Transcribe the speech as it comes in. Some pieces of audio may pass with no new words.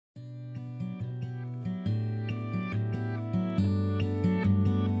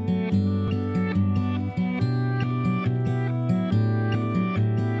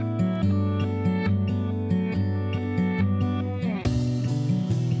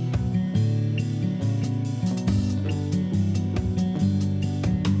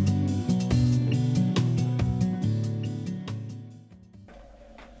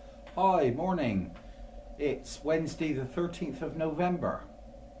Hi, morning. It's Wednesday the 13th of November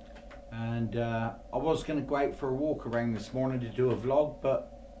and I was going to go out for a walk around this morning to do a vlog,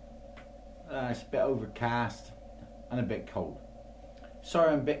 but it's a bit overcast and a bit cold.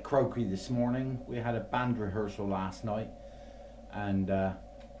 Sorry I'm a bit croaky this morning. We had a band rehearsal last night and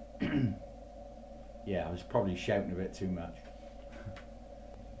yeah, I was probably shouting a bit too much.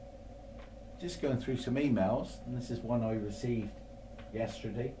 Just going through some emails, and this is one I received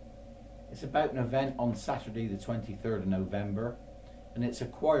yesterday. It's about an event on Saturday the 23rd of November, and it's a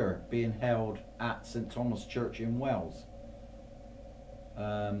choir being held at St Thomas Church in Wales.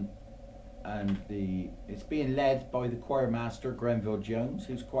 It's being led by the choir master Grenville Jones,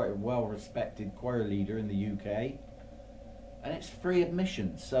 who's quite a well-respected choir leader in the UK, and it's free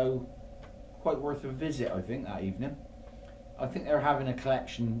admission, so quite worth a visit, I think, that evening. I think they're having a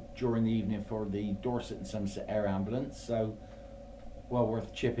collection during the evening for the Dorset and Somerset Air Ambulance, so well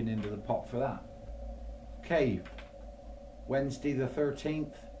worth chipping into the pot for that. Okay, Wednesday the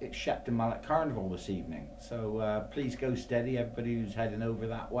 13th, it's Shepton Mallet Carnival this evening, so please go steady, everybody who's heading over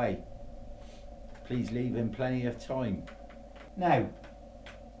that way. Please leave in plenty of time. Now,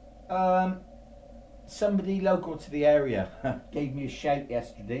 somebody local to the area gave me a shout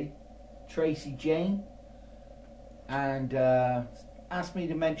yesterday, Tracy Jane, and asked me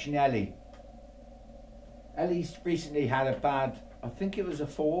to mention Ellie. Ellie's recently had a bad, I think it was a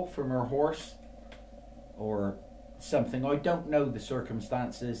fall from her horse or something. I don't know the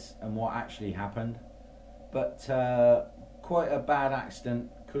circumstances and what actually happened, but quite a bad accident,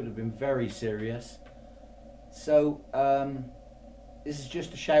 could have been very serious. So this is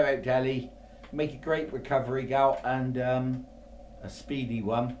just a shout out to Ellie. Make a great recovery, gal, and a speedy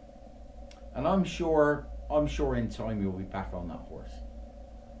one. And I'm sure in time you'll be back on that horse.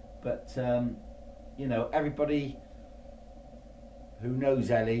 But you know, everybody who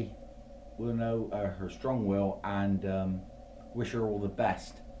knows Ellie will know her strong will and wish her all the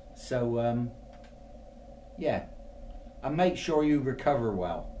best. So yeah, and make sure you recover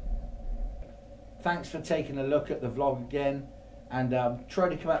well. Thanks for taking a look at the vlog again, and try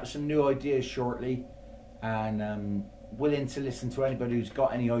to come up with some new ideas shortly, and willing to listen to anybody who's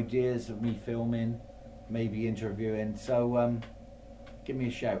got any ideas of me filming, maybe interviewing. So give me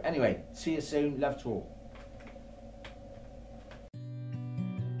a shout. Anyway, see you soon. Love to all.